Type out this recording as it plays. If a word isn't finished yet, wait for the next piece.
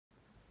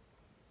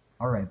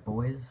Alright,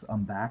 boys,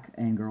 I'm back,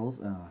 and girls,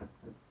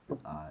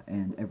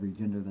 and every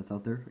gender that's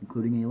out there,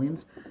 including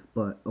aliens.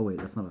 But, oh wait,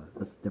 that's a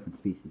different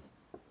species.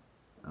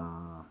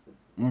 Uh,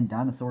 and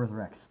Dinosaurs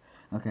Rex.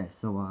 Okay,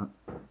 so,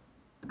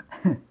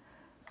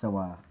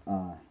 so,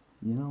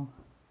 you know,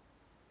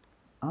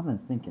 I've been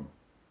thinking.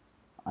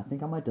 I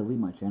think I might delete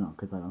my channel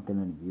because I don't get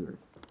any viewers.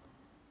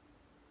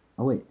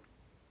 Oh wait,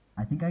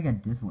 I think I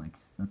get dislikes.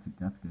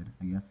 That's good,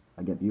 I guess.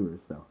 I get viewers,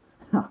 so.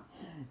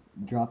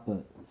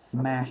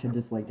 Smash a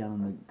dislike down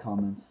in the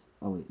comments.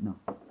 Oh wait, no.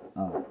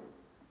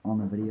 On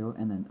the video,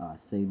 and then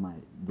say my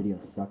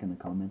videos suck in the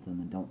comments, and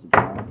then don't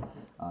subscribe.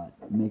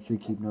 Make sure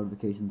you keep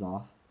notifications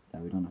off,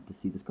 that we don't have to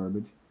see this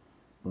garbage.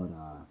 But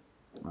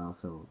I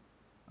also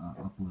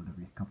upload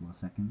every couple of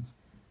seconds,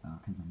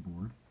 because I'm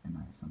bored, and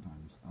I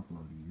sometimes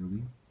upload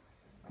yearly.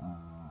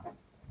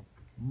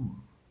 Ooh,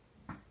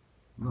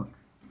 look,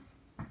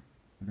 I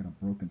got a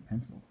broken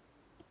pencil.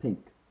 It's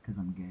pink, because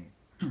I'm gay.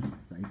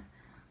 Psych.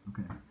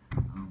 Okay.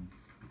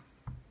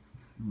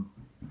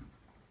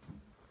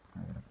 I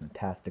got a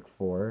Fantastic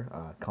Four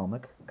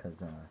comic, because,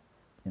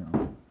 you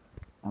know,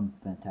 I'm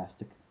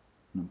fantastic,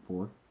 and I'm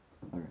four,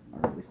 or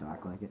at least I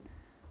act like it.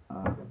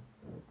 What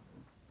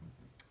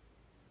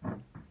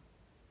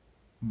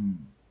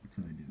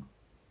should I do?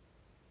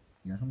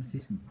 You guys want to see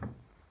some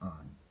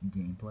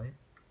gameplay?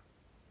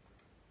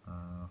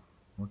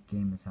 What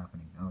game is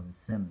happening? Oh, The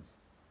Sims.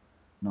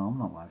 No, I'm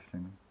not live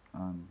streaming.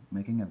 I'm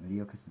making a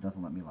video because it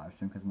doesn't let me live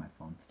stream because my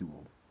phone's too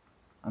old.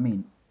 I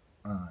mean,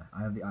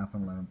 I have the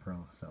iPhone 11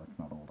 Pro, so it's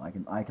not old. I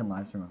can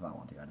live stream if I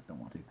want to. I just don't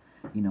want to.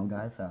 You know,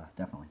 guys,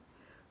 definitely.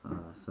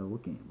 So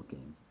what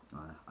game?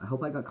 I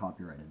hope I got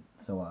copyrighted.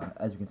 So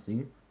as you can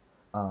see,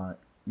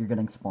 you're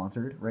getting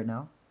sponsored right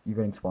now. You're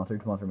getting sponsored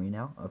to sponsor me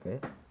now. Okay.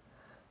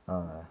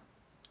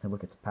 Hey,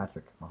 look, it's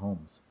Patrick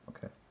Mahomes.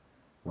 Okay.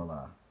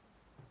 Well,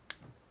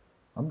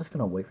 I'm just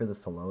gonna wait for this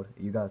to load.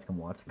 You guys can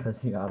watch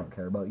because yeah, I don't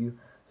care about you.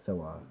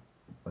 So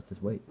let's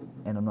just wait.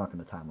 And I'm not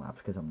gonna time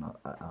lapse because I'm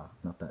not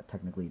that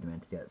technically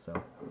advanced yet.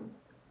 So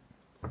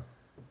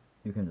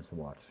you can just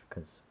watch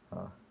because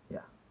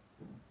yeah.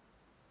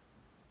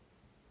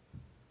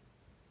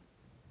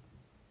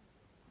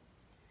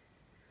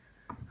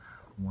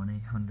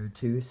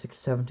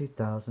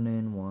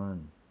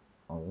 1-800-267-2001.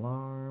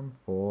 Alarm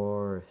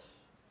force.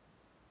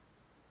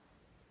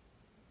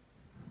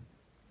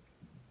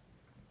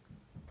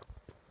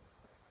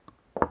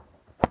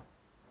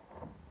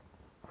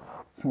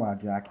 Wow,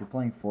 Jack, you're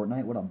playing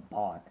Fortnite? What a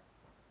bot.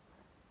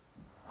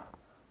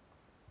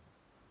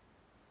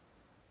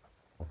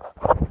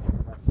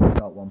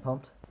 Got one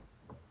pumped.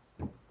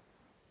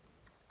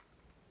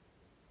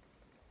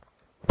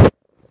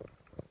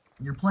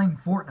 You're playing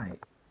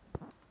Fortnite.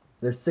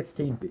 There's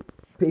 16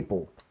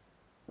 people.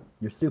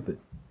 You're stupid.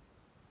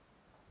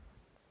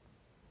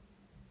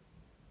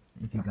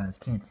 If you guys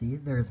can't see,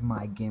 there's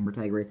my gamer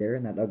tag right there,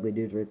 and that ugly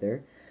dude's right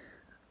there.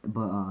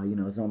 But, you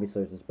know, Zombie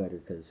Source is better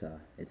because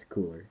it's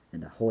cooler,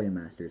 and Hoya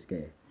Master is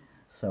gay.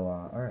 So,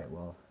 alright,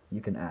 well, you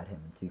can add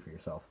him and see for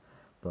yourself.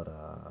 But,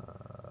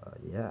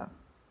 yeah.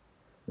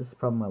 This is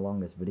probably my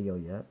longest video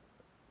yet.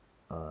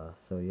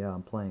 So yeah,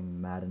 I'm playing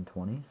Madden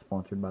 20,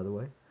 sponsored by the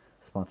way.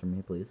 Sponsor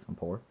me, please, I'm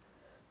poor.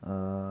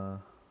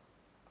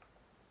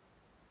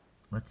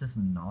 Let's just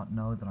not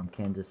know that I'm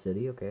Kansas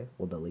City, okay?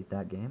 We'll delete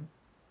that game.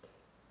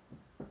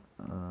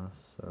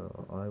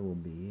 So I will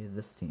be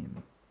this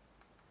team.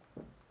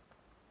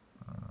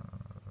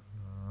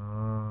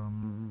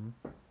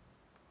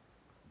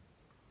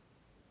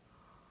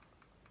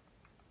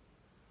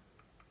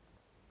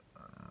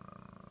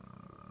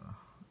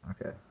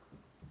 Okay.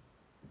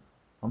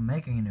 I'm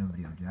making a new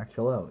video, Jack.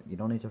 Chill out. You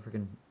don't need to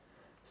freaking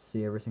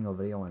see every single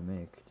video I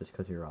make just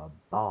because you're a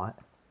bot.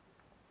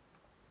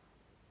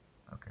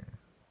 Okay.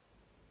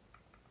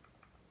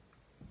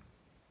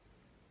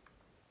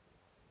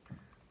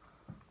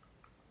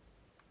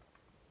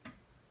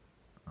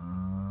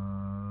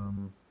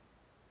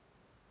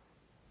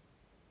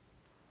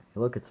 Hey,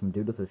 look, it's some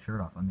dude with his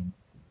shirt off. I mean,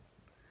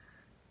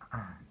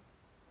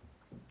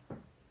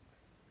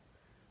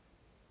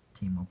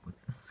 team up with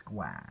the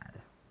squad.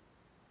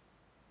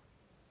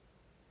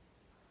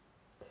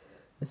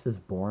 This is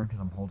boring because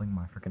I'm holding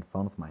my freaking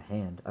phone with my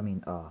hand. Yeah,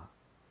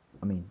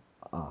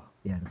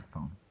 it is a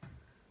phone.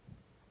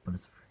 But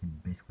it's freaking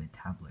basically a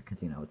tablet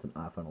because, you know, it's an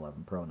iPhone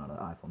 11 Pro, not an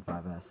iPhone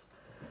 5S.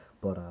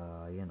 But,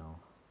 you know.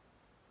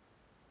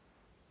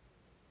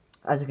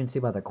 As you can see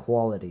by the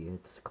quality,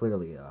 it's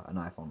clearly an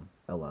iPhone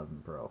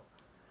 11 Pro.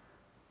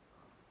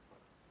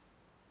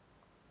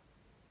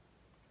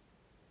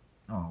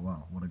 Oh,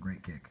 wow, what a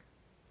great kick.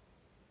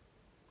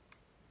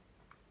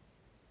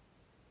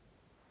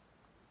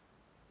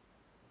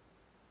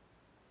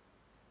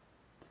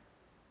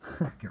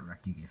 Get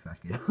wrecked, you gay fat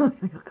kid.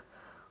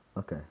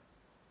 Okay.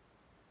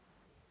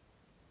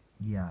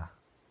 Yeah,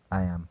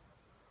 I am.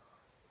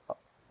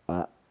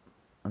 I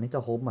need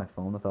to hold my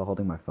phone without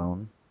holding my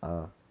phone.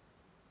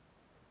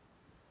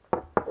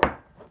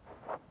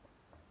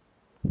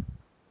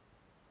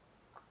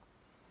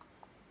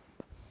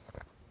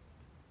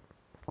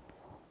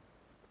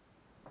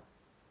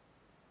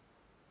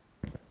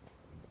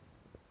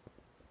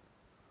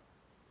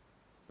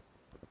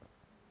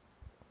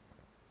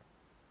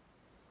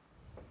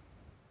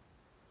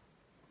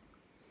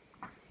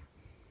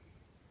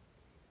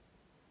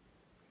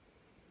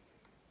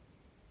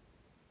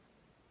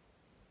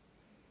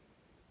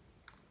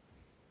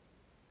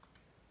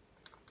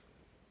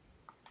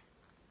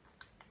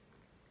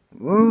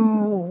 Whoa,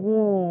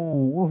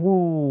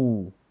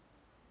 whoa.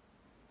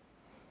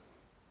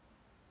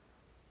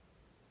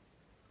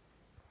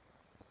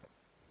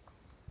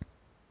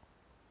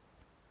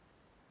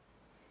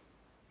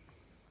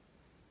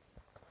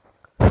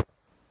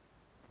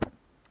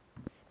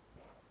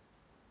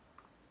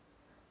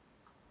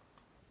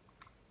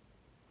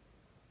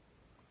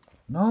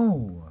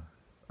 No.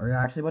 Are you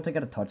actually about to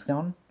get a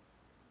touchdown?